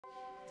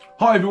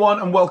Hi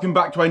everyone and welcome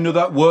back to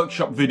another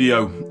workshop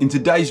video. In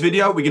today's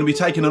video we're going to be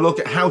taking a look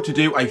at how to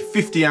do a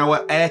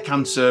 50-hour air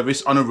can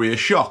service on a rear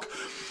shock.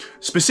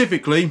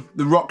 Specifically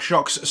the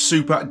RockShox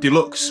Super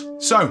Deluxe.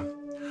 So,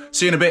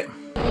 see you in a bit.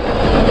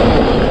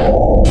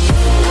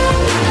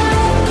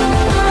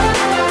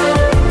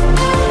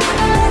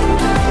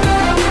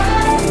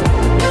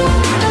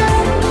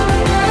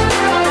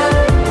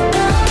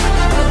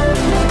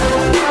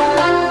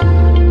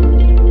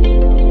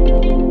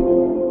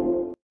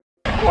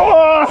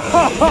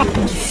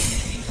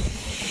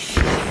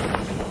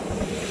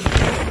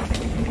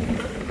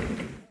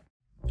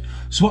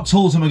 So what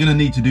tools am I going to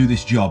need to do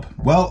this job?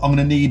 Well, I'm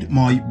going to need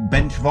my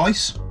bench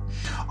vise.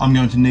 I'm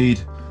going to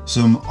need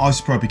some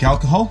isopropyl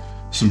alcohol,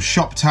 some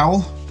shop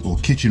towel, or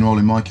kitchen roll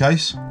in my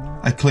case,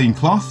 a clean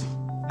cloth,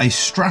 a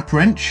strap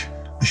wrench,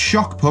 a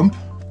shock pump,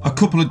 a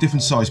couple of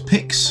different size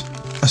picks,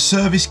 a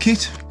service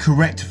kit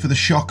correct for the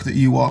shock that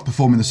you are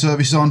performing the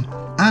service on,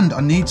 and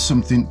I need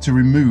something to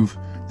remove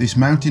this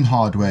mounting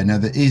hardware. Now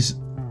there is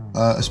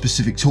a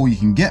specific tool you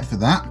can get for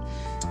that.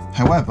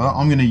 However,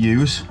 I'm going to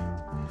use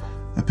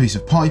a piece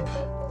of pipe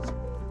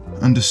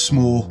and a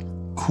small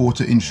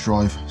 1/4 inch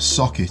drive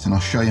socket, and I'll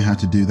show you how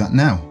to do that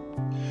now.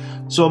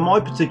 So on my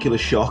particular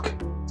shock,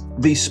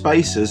 these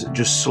spacers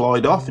just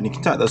slide off and you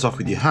can take those off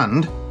with your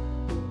hand.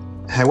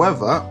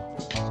 However,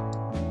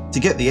 to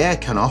get the air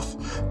can off,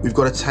 we've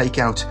got to take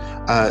out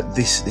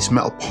this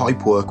metal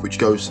pipe work which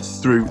goes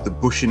through the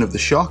bushing of the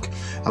shock,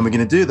 and we're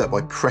going to do that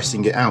by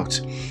pressing it out.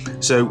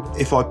 So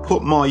if I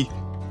put my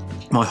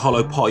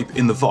hollow pipe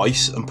in the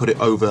vise and put it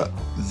over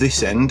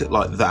this end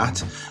like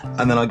that,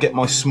 and then I get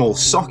my small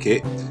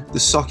socket, the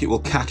socket will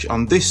catch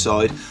on this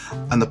side,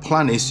 and the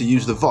plan is to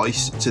use the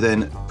vise to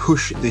then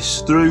push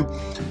this through.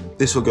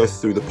 This will go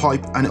through the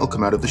pipe and it'll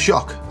come out of the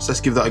shock. So let's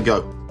give that a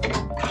go.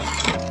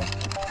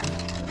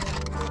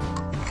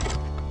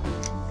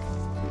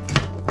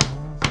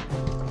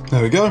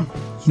 There we go.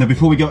 Now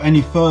before we go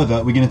any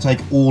further, we're going to take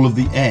all of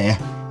the air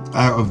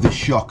out of this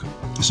shock,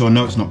 so I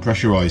know it's not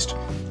pressurized.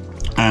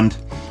 And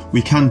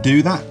we can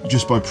do that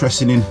just by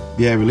pressing in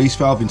the air release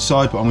valve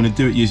inside, but I'm going to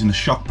do it using the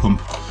shock pump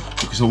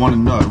because I want to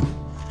know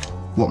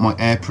what my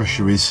air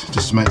pressure is,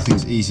 just to make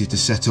things easier to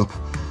set up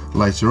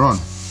later on.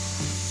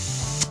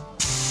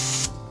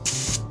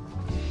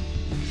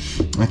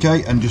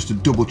 Okay, and just to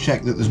double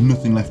check that there's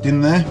nothing left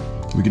in there,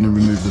 we're going to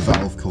remove the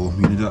valve core.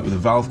 We're going to do that with a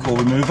valve core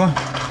remover.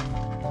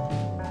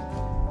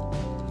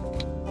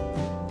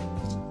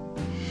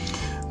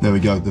 There we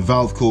go, the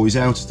valve core is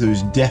out. There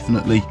is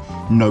definitely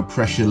no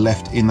pressure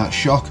left in that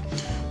shock.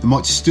 There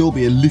might still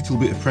be a little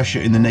bit of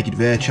pressure in the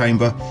negative air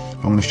chamber.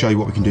 I'm going to show you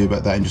what we can do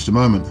about that in just a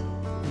moment.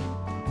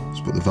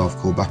 Let's put the valve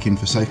core back in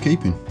for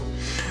safekeeping.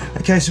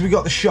 Okay, so we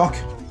got the shock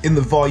in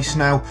the vise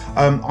now.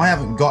 I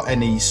haven't got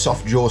any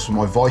soft jaws for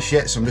my vise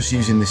yet, so I'm just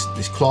using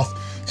this cloth.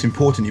 It's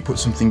important you put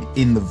something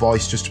in the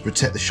vise just to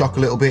protect the shock a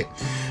little bit.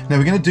 Now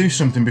we're going to do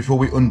something before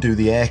we undo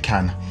the air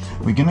can.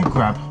 We're going to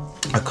grab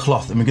a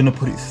cloth and we're going to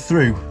put it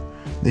through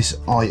this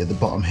eye at the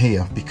bottom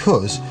here,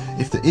 because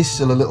if there is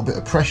still a little bit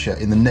of pressure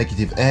in the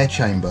negative air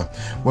chamber,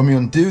 when we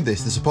undo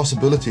this, there's a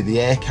possibility the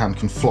air can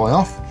fly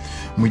off,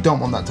 and we don't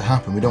want that to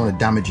happen. We don't want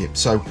to damage it,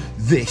 so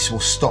this will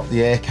stop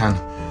the air can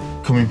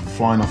coming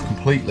flying off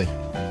completely.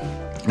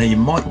 Now you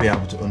might be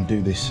able to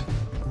undo this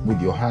with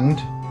your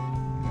hand.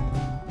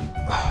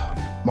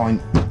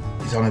 Mine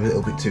is on a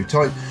little bit too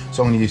tight,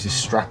 so I'm going to use this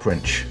strap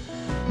wrench.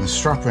 And the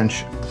strap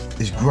wrench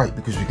is great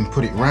because we can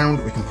put it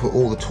round, we can put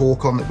all the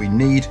torque on that we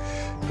need,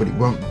 but it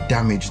won't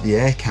damage the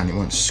air can, it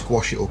won't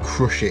squash it or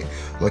crush it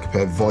like a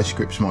pair of vice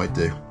grips might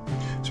do.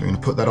 So we're going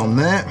to put that on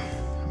there.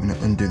 I'm going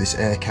to undo this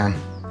air can.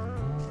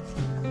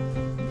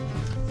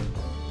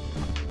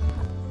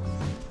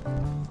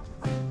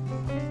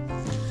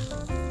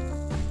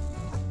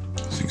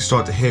 So you can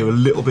start to hear a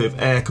little bit of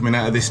air coming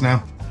out of this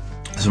now.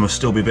 So there must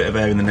still be a bit of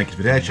air in the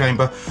negative air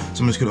chamber,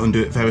 so I'm just going to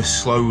undo it very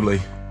slowly.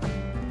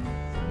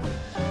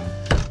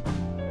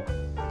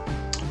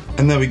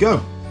 And there we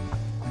go.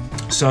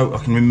 So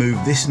I can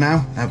remove this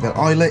now out of that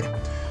eyelet.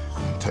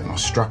 Take my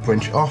strap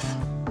wrench off.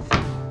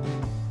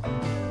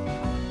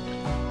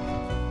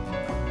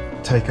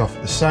 Take off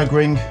the sag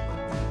ring,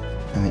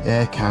 and the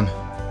air can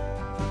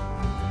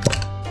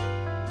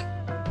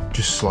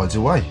just slides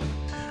away.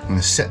 I'm going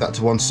to set that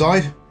to one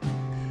side.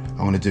 I'm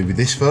going to do with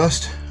this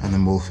first, and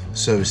then we'll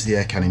service the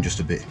air can in just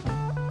a bit.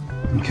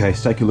 Okay,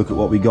 let's take a look at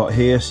what we got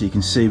here. So you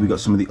can see we got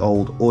some of the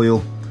old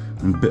oil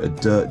and a bit of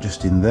dirt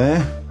just in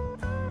there.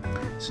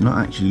 It's not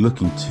actually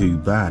looking too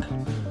bad.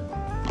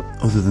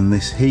 Other than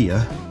this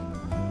here,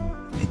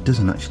 it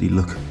doesn't actually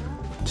look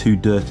too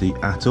dirty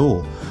at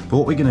all. But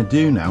what we're going to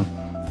do now,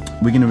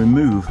 we're going to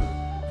remove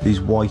these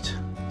white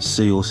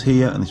seals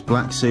here and this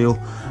black seal.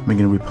 We're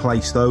going to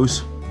replace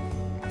those.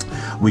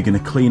 We're going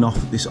to clean off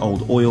this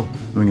old oil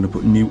and we're going to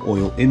put new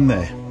oil in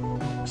there.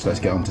 So let's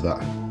get on to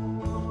that.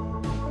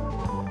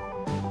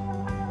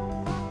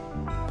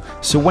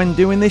 So when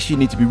doing this, you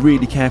need to be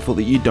really careful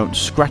that you don't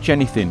scratch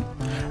anything.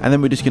 And then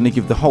we're just going to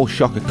give the whole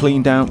shock a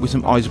clean down with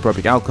some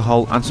isopropyl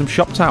alcohol and some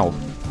shop towel.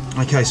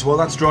 Okay, so while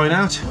that's drying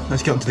out,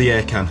 let's get onto the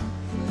air can.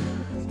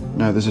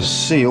 Now there's a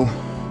seal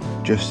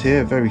just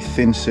here, a very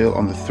thin seal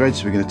on the thread,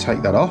 so we're going to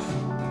take that off.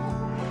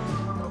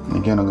 And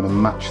again, I'm going to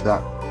match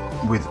that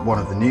with one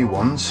of the new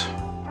ones.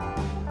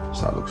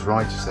 So that looks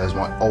right. So there's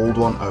my old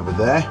one over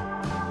there,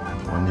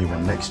 my new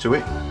one next to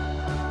it.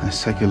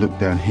 Let's take a look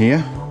down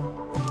here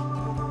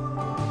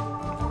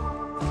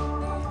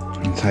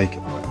and take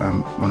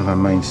one of our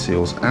main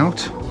seals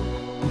out.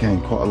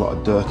 Again, quite a lot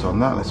of dirt on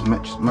that. Let's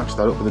match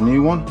that up with a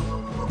new one.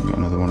 We've got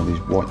another one of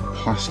these white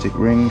plastic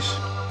rings.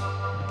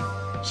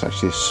 It's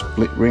actually a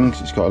split ring.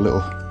 So it's got a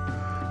little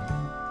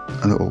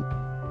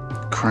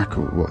crack,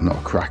 or what, not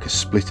a crack, a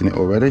split in it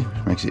already,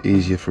 which makes it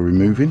easier for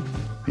removing.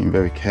 Being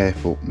very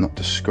careful not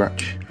to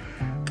scratch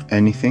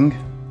anything.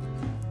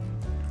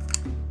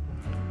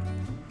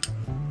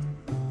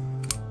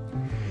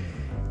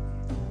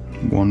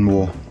 One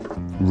more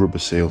rubber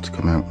seal to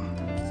come out.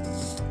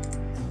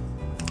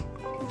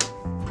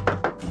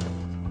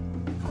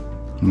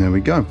 And there we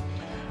go.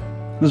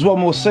 There's one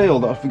more seal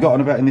that I've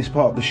forgotten about in this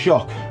part of the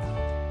shock.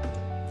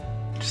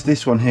 It's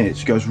this one here. It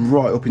just goes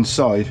right up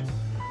inside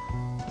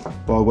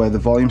by where the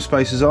volume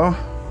spacers are.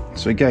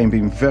 So again,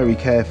 being very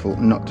careful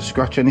not to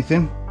scratch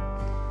anything.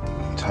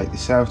 Take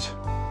this out.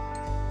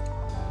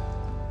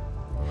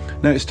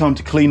 Now it's time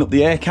to clean up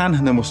the air can,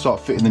 and then we'll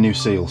start fitting the new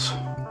seals.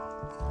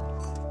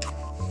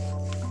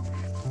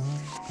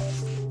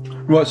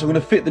 Right, so I'm going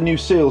to fit the new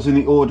seals in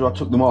the order I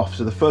took them off.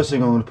 So the first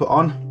thing I'm going to put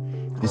on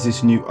is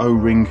this new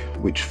O-ring,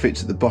 which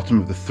fits at the bottom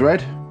of the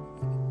thread.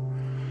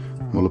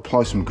 We'll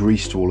apply some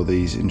grease to all of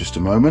these in just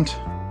a moment.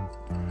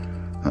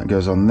 That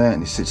goes on there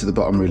and it sits at the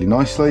bottom really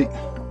nicely.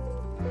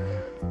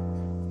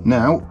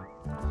 Now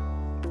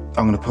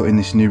I'm going to put in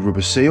this new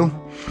rubber seal,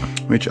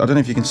 which I don't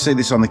know if you can see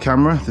this on the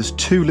camera. There's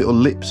two little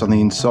lips on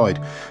the inside.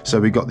 So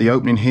we've got the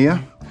opening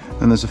here,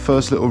 and there's the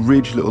first little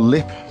ridge, little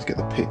lip. Let's get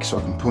the pick so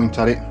I can point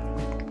at it.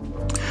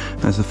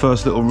 There's the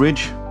first little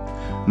ridge,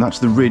 and that's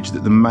the ridge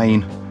that the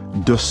main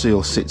dust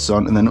seal sits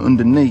on, and then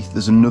underneath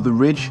there's another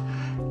ridge.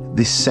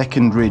 This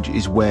second ridge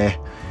is where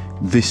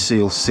this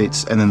seal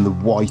sits, and then the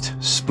white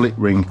split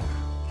ring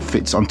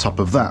fits on top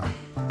of that.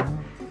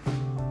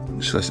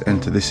 So let's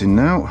enter this in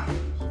now.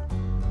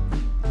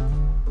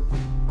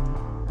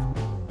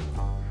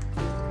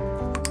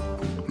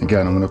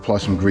 Again, I'm going to apply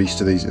some grease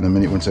to these in a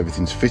minute once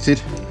everything's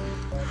fitted.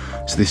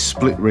 So this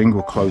split ring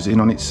will close in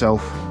on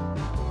itself,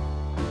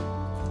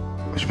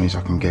 which means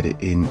I can get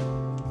it in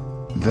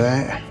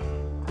there.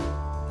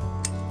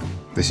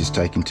 This is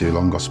taking too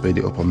long. I'll speed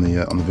it up on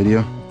the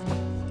video.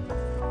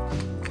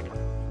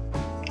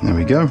 There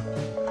we go.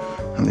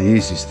 And the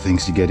easiest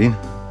things to get in,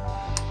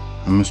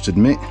 I must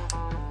admit.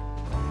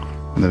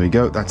 And there we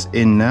go. That's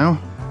in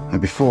now. And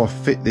before I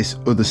fit this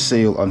other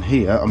seal on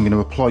here, I'm going to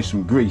apply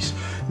some grease.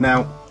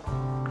 Now,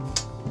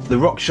 the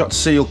RockShox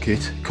seal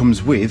kit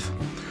comes with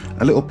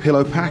a little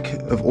pillow pack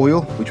of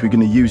oil, which we're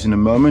going to use in a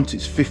moment.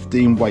 It's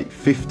 15 weight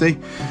 50,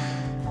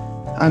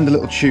 and a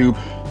little tube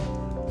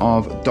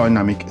of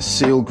dynamic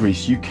seal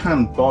grease. You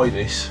can buy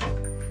this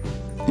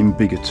in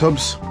bigger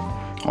tubs.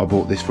 I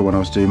bought this for when I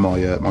was doing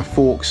my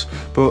forks,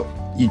 but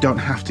you don't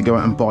have to go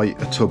out and buy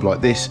a tub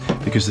like this,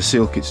 because the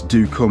seal kits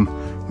do come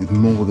with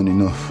more than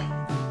enough.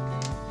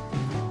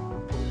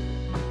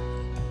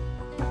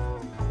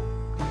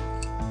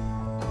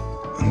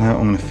 And now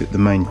I'm going to fit the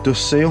main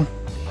dust seal.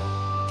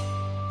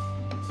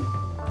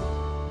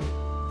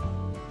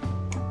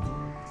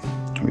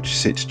 Which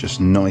sits just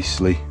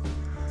nicely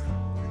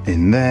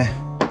in there.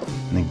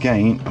 And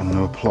again, I'm going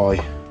to apply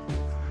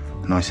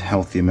a nice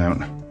healthy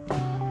amount of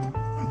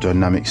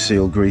dynamic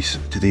seal grease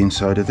to the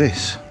inside of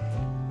this.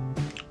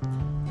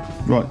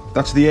 Right,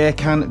 that's the air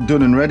can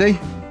done and ready.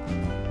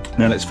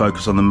 Now let's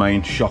focus on the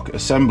main shock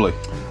assembly.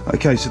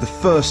 Okay, so the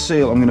first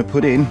seal I'm going to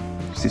put in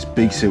is this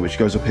big seal, which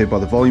goes up here by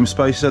the volume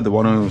spacer, the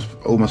one I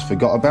almost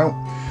forgot about.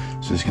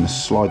 So just going to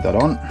slide that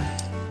on.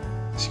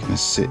 It's going to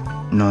sit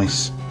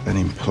nice and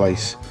in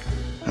place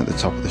at the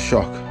top of the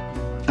shock.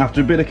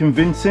 After a bit of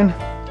convincing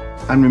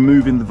and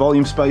removing the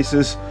volume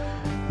spacers,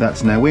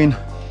 that's now in.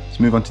 Let's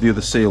move on to the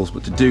other seals,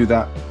 but to do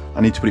that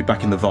I need to put it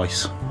back in the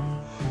vise.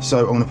 So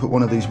I'm going to put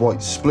one of these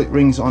white split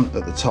rings on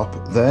at the top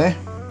there,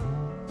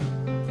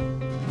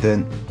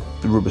 then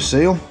the rubber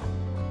seal,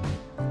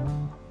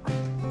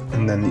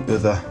 and then the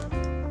other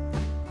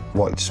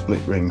white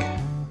split ring.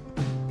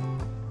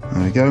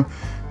 There we go.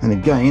 And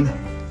again,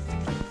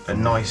 a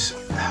nice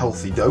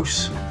healthy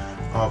dose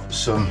of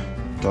some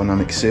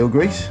dynamic seal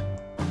grease.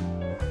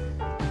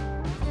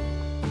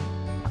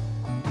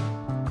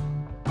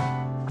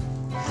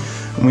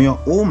 And we are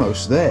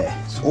almost there.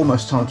 It's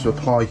almost time to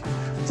apply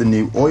the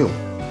new oil.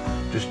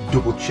 Just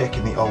double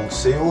checking the old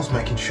seals,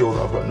 making sure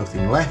that I've got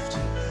nothing left.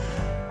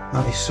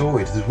 That is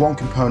sorted. There's one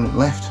component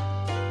left,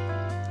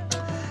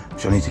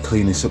 which I need to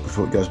clean this up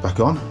before it goes back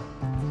on.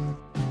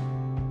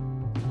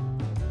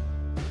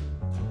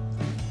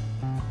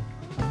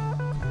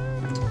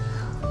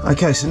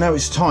 Okay, so now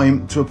it's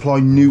time to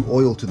apply new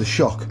oil to the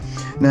shock.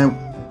 Now,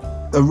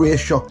 a rear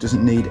shock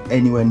doesn't need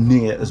anywhere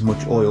near as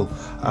much oil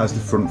as the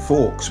front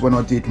forks. When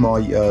I did my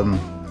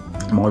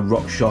my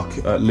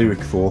RockShox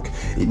Lyric fork,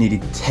 it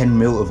needed 10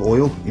 mil of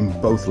oil in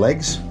both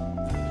legs.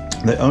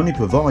 They only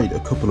provide a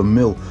couple of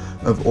mil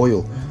of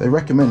oil. They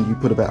recommend you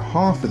put about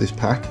half of this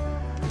pack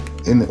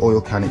in the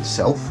oil can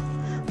itself,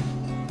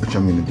 which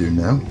I'm going to do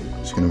now.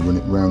 Just going to run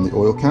it around the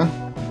oil can.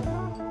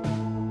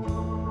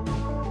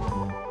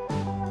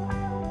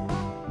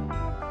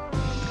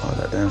 Tie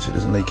that down so it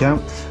doesn't leak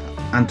out,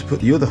 and to put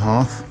the other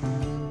half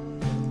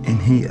in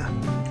here.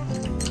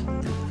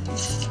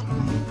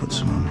 Put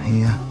some on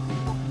here.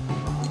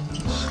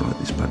 Slide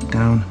this back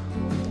down.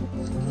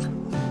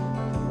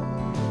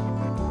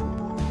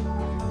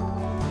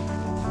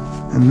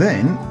 And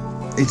then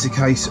it's a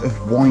case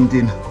of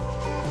winding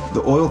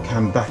the oil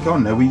can back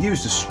on. Now we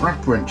used a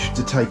strap wrench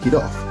to take it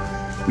off.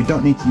 We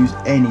don't need to use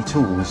any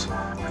tools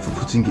for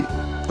putting it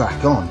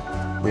back on.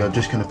 We are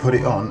just going to put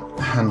it on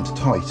hand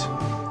tight.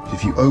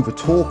 If you over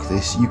torque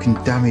this, you can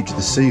damage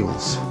the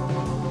seals.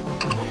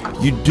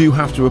 You do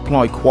have to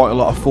apply quite a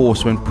lot of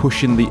force when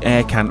pushing the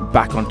air can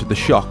back onto the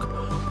shock.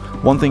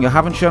 One thing I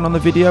haven't shown on the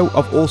video,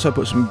 I've also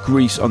put some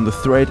grease on the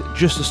thread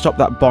just to stop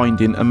that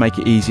binding and make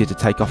it easier to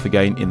take off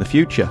again in the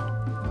future.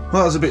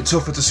 Well, that was a bit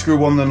tougher to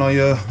screw on than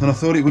I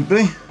thought it would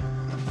be.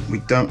 We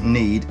don't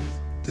need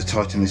to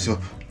tighten this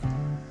up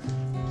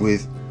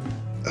with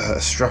a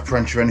strap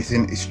wrench or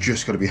anything. It's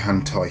just got to be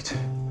hand tight.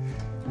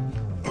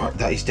 Right,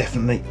 that is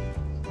definitely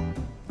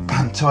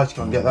hand tight.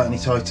 Can't get that any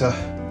tighter.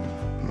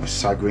 My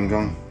sag ring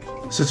on.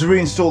 So to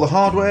reinstall the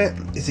hardware,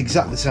 it's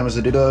exactly the same as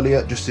I did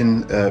earlier, just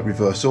in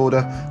reverse order.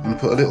 I'm going to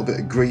put a little bit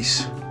of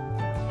grease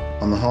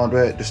on the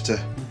hardware just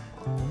to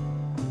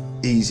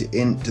ease it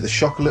into the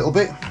shock a little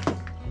bit,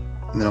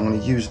 and then I'm going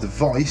to use the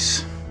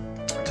vise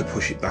to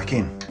push it back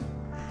in.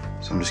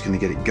 So I'm just going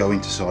to get it going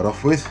to start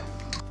off with.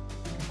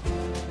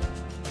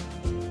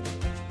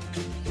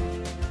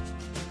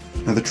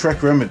 Now the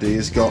Trek Remedy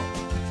has got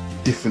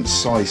different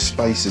size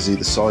spacers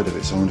either side of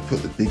it, so I'm going to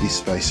put the biggest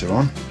spacer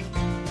on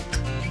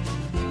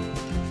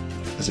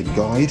as a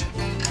guide.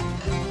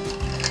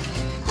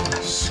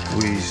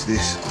 Squeeze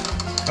this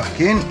back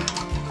in.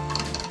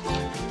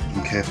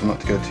 Be careful not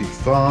to go too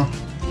far.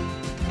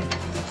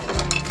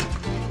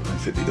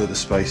 And fit the other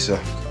spacer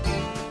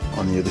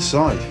on the other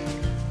side.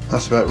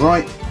 That's about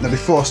right. Now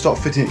before I start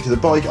fitting it to the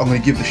bike, I'm going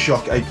to give the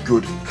shock a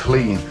good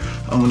clean.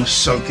 I'm going to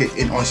soak it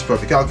in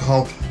isopropyl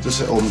alcohol just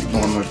so all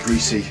my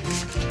greasy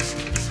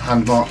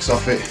hand marks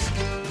off it.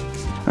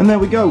 And there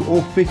we go,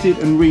 all fitted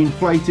and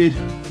reinflated,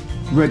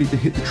 ready to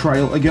hit the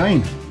trail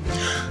again.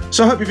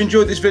 So I hope you've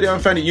enjoyed this video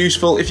and found it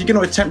useful. If you're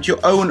going to attempt your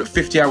own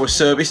 50-hour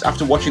service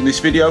after watching this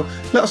video,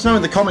 let us know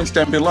in the comments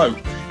down below.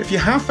 If you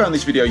have found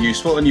this video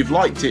useful and you've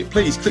liked it,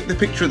 please click the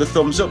picture of the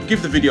thumbs up,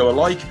 give the video a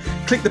like,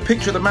 click the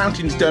picture of the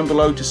mountains down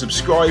below to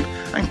subscribe,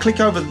 and click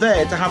over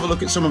there to have a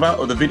look at some of our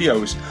other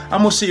videos.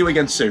 And we'll see you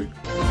again soon.